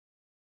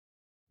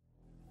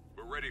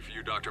ready for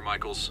you, Dr.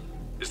 Michaels.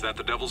 Is that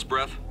the Devil's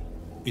Breath?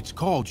 It's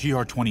called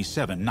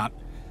GR-27, not...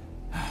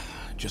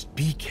 Just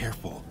be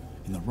careful.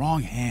 In the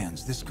wrong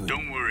hands, this could...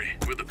 Don't worry,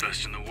 we're the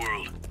best in the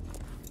world.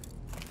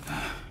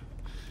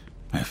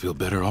 I feel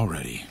better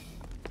already.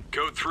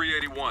 Code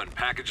 381,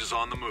 package is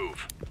on the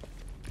move.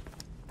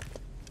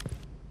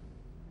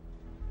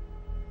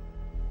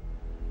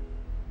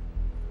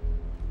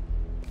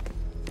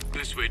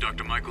 This way,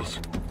 Dr. Michaels.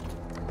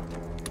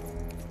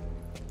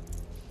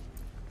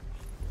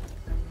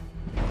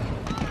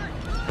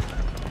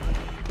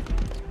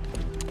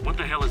 What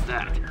the hell is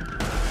that?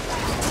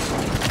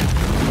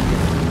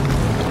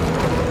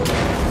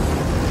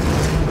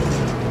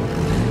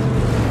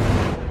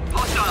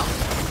 Hostile!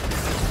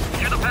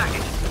 Near the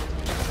package!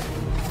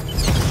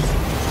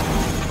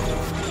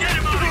 Get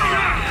him out of here!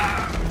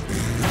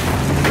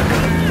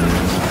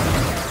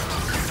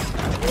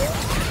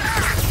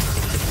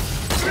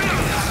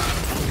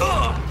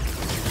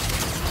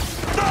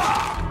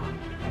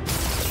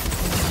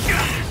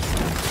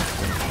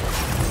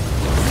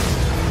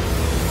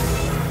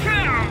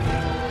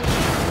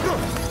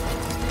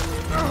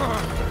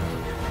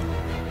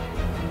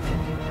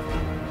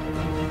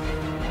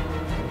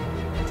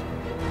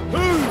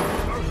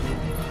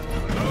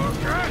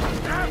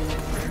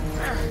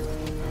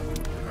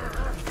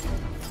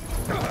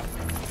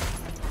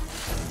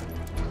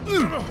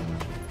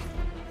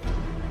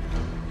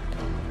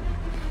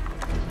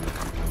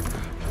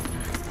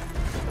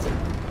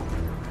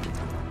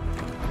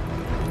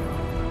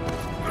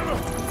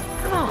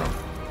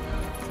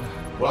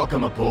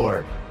 Welcome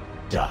aboard,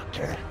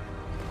 Doctor.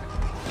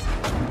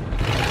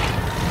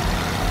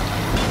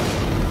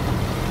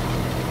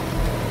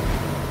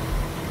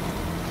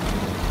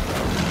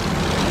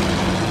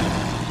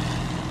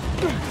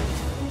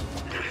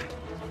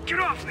 Get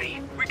off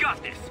me! We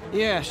got this!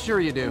 Yeah, sure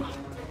you do.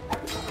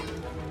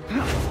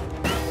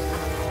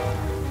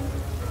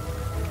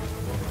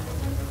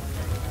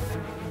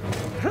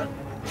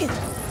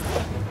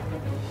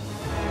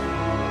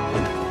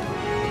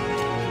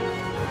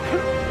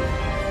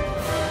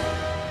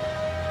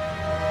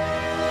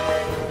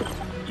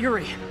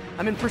 Yuri,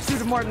 I'm in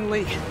pursuit of Martin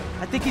Lee.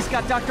 I think he's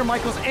got Dr.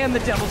 Michaels and the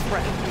Devil's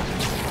Breath.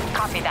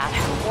 Copy that.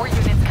 4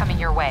 units coming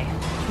your way.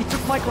 He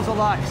took Michaels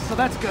alive, so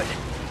that's good.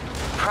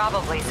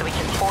 Probably so we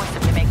can force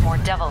him to make more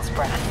Devil's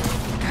Breath.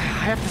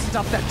 I have to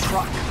stop that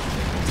truck.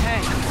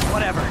 Tank,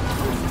 whatever.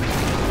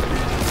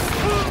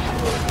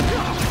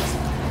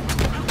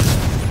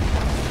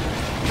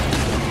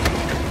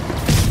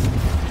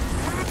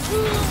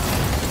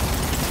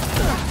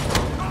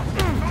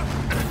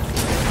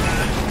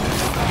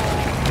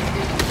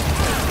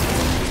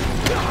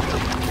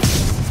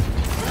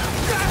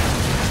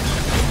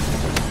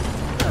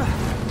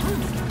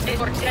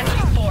 For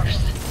deadly force.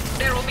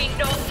 There will be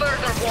no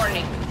further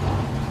warning.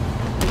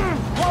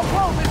 Whoa,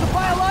 whoa, there's a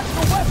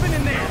biological weapon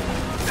in there!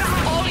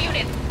 All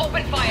units,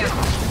 open fire.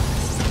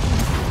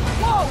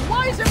 Whoa,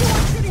 why is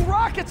everyone shooting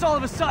rockets all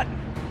of a sudden?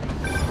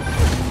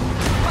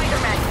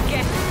 Spider-Man,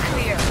 get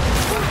clear.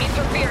 We're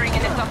interfering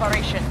in this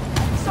operation.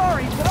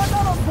 Sorry, but I'm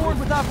not on board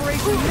with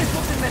Operation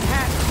Missiles in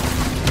Manhattan.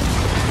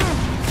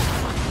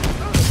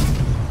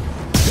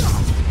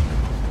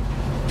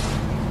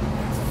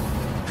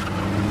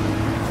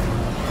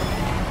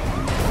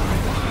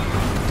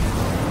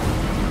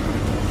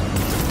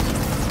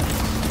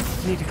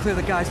 Need to clear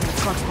the guys in the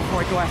trucks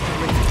before I go after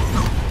Lee.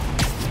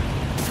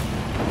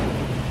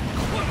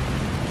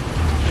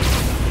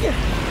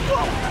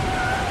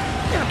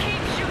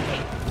 Keep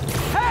shooting.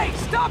 Hey,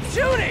 stop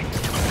shooting!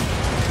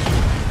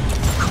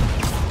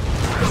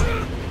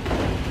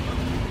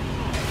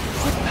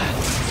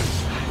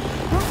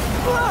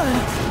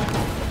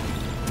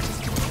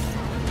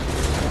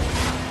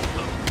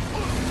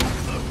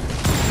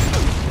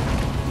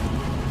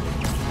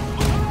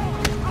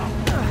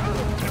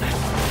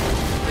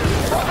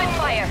 Open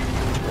fire.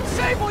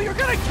 Sable, you're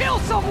gonna kill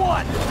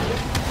someone!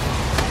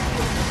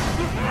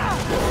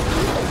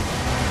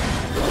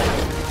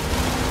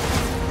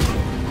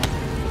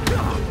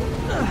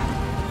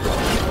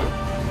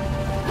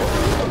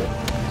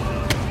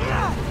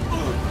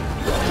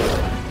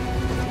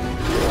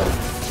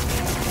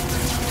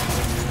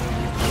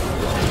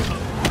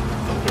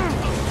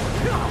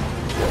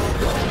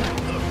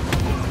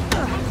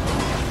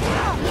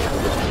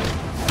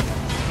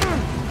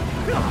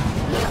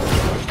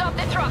 Stop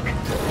the truck.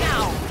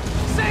 Now.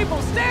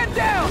 Sable, stand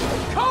down!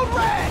 Code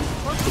red!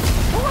 Or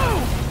blue!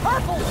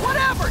 Purple!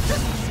 Whatever!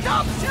 Just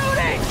stop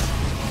shooting!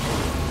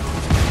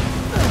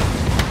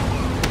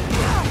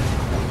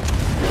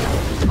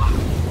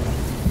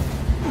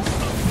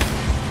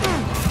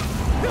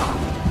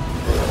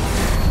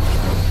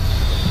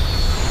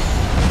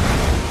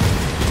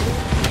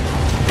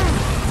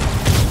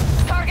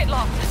 Target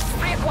locked.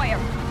 Reacquire.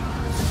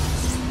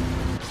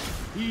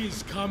 He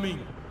is coming.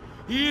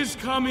 He is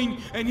coming,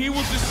 and he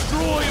will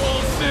destroy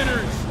all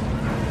sinners.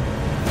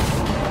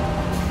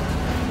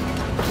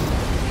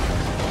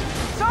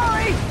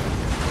 Sorry!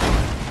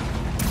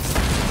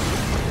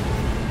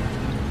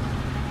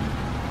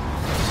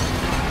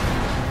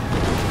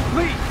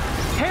 Lee,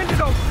 hand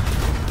it over!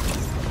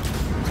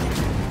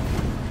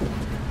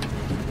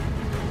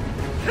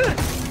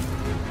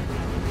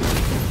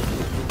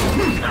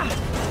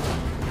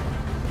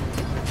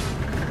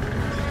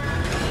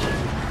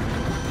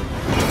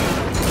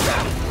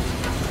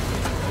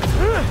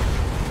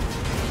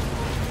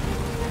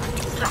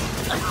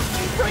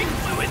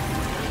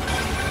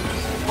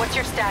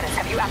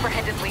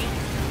 apprehended Lee?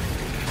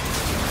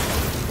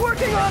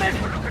 Working on it!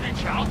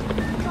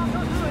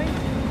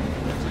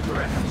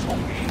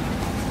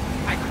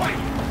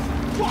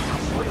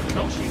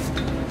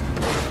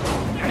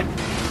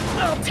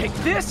 I'll take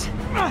this!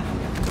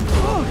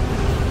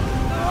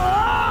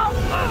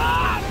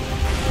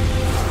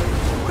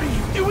 What are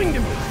you doing to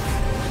me?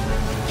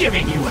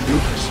 Giving you a new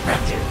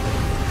perspective.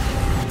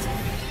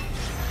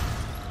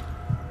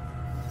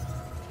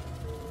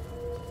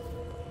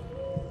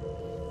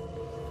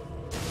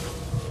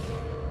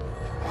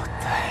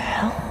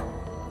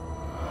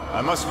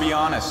 I must be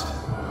honest,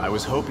 I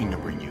was hoping to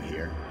bring you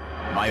here.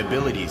 My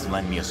abilities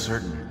lend me a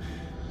certain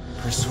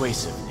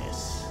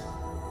persuasiveness.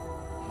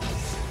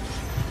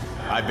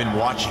 I've been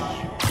watching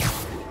you.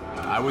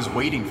 I was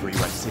waiting for you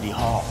at City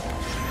Hall.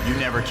 You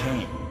never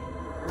came.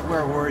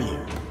 Where were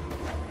you?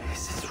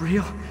 Is this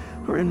real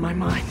or in my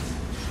mind?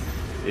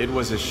 It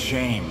was a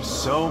shame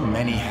so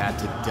many had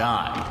to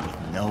die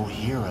with no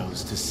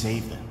heroes to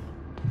save them.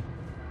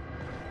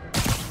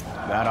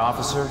 That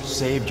officer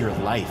saved your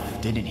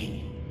life, didn't he?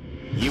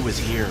 He was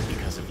here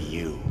because of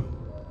you.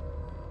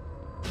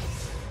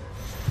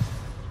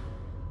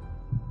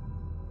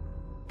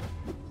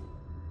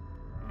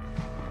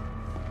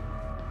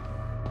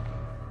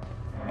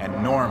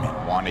 And Norman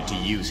wanted to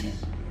use him.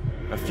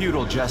 A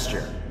futile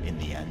gesture, in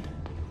the end.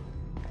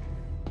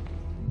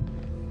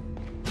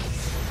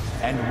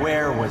 And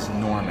where was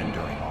Norman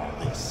during all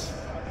this?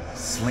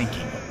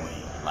 Slinking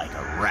away like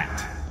a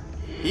rat.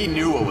 He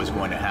knew what was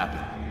going to happen,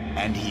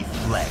 and he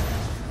fled.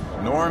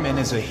 Norman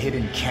is a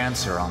hidden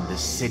cancer on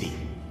this city.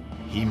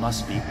 He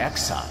must be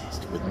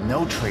excised with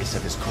no trace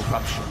of his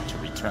corruption to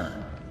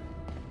return.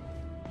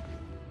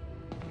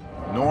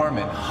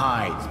 Norman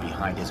hides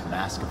behind his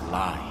mask of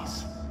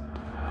lies.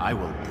 I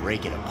will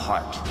break it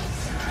apart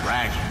and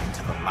drag him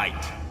into the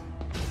light.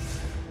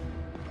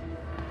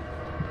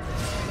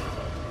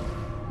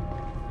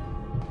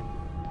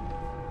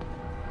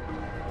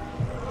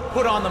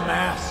 Put on the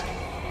mask.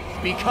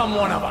 Become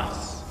one of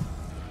us.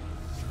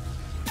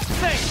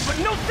 Thanks, but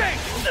no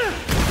thanks!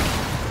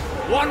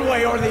 One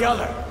way or the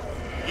other,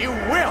 you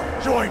will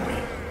join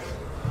me.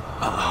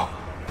 Uh-oh.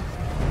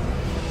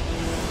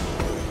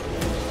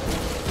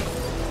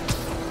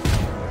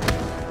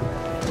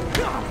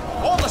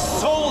 All the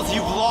souls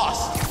you've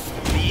lost,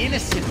 the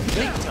innocent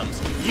victims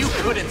you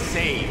couldn't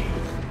save.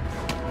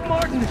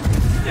 Martin,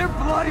 their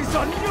blood is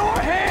on your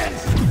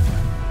hands!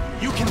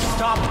 You can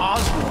stop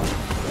Oswald.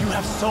 You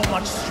have so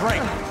much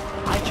strength.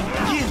 I can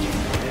give you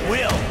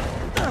will.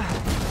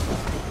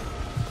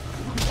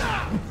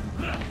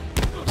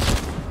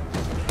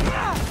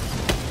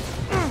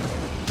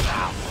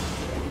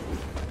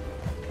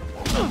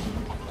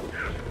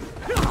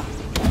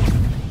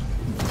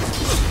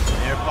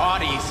 Their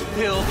bodies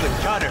filled the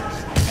gutters,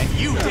 and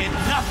you did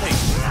nothing.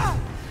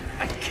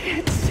 I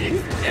can't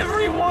save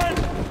everyone!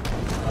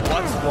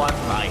 What's one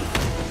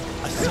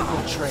life? A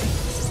single train.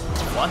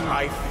 One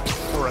life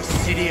for a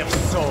city of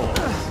souls.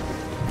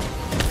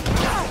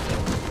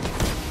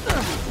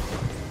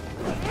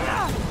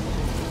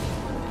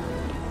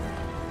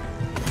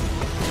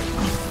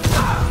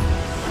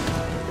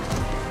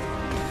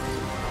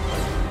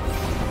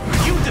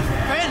 You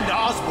defend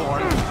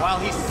Osborn while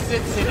he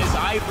sits in his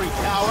ivory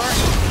tower?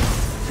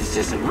 This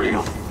isn't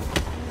real.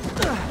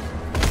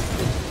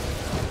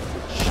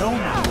 Show me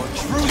your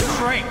true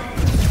strength.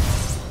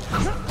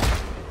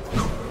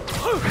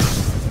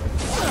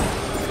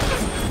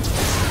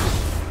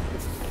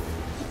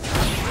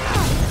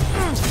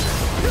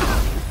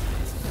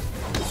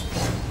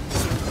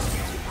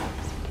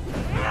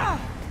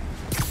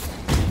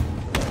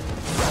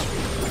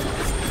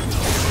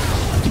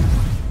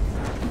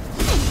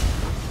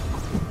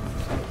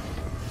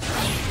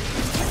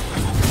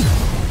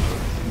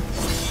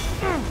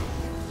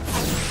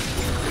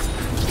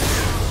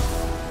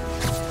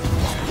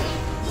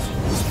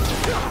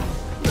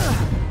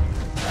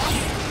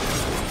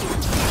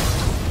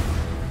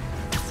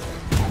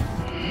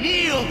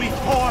 Kneel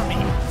before me.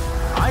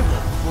 I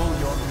will pull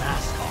your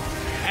mask off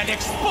and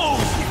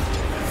expose you.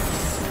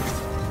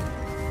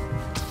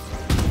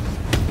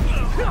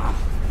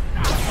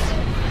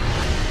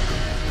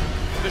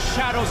 The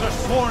shadows are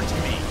sworn to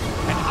me,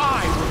 and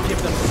I will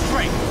give them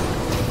strength.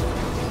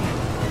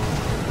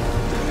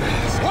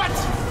 What?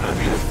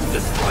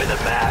 Destroy the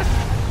mask!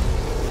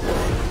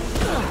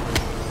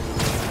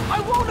 I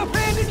won't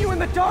abandon you in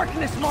the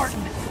darkness,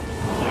 Martin!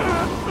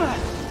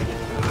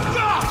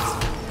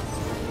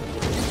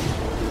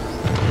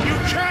 You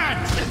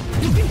can't!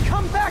 You can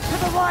come back to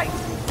the light!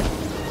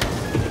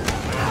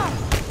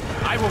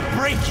 I will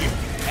break you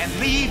and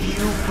leave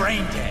you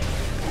brain dead.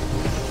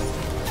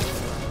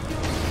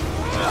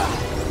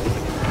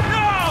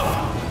 No!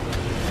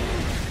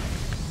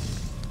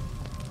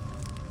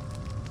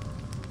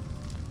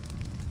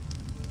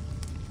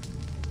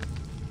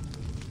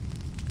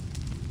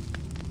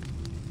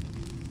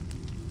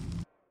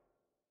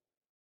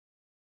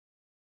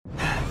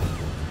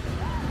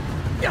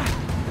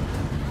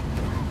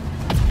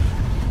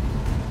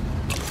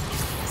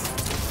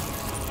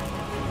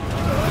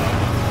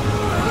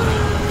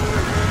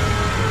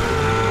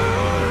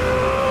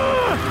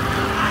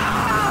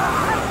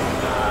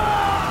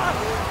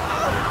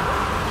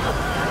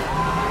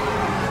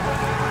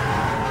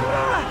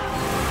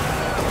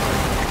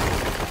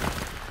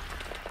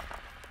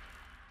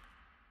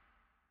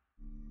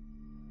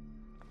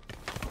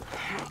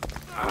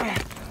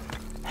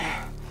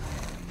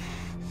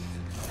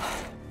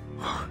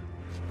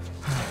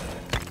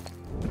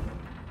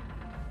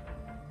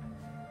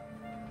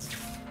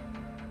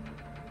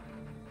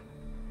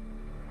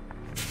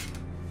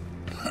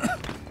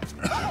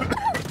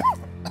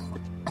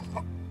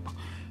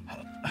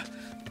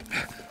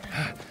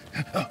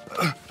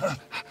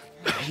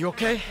 You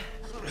okay?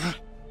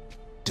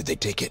 Did they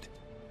take it?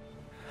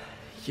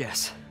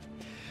 Yes.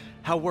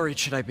 How worried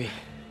should I be?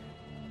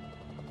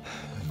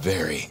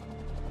 Very.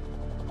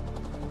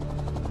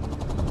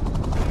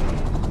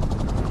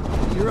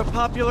 You're a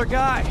popular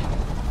guy.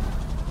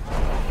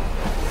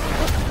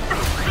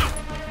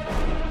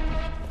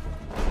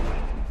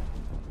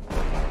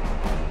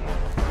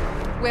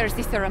 Where's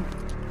the serum?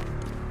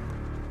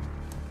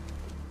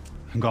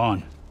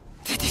 Gone.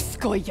 This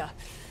Goya.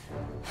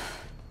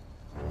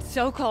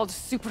 So-called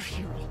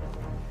superhero.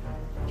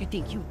 You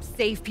think you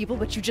save people,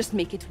 but you just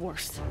make it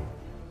worse.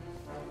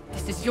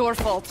 This is your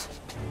fault.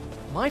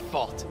 My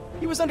fault?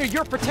 He was under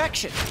your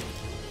protection.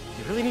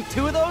 You really need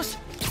 2 of those?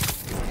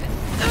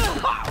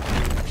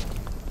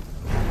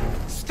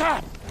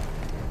 Stop!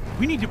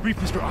 We need to brief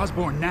Mr.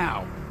 Osborn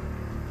now.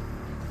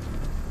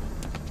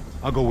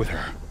 I'll go with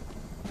her.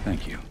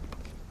 Thank you.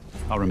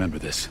 I'll remember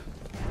this.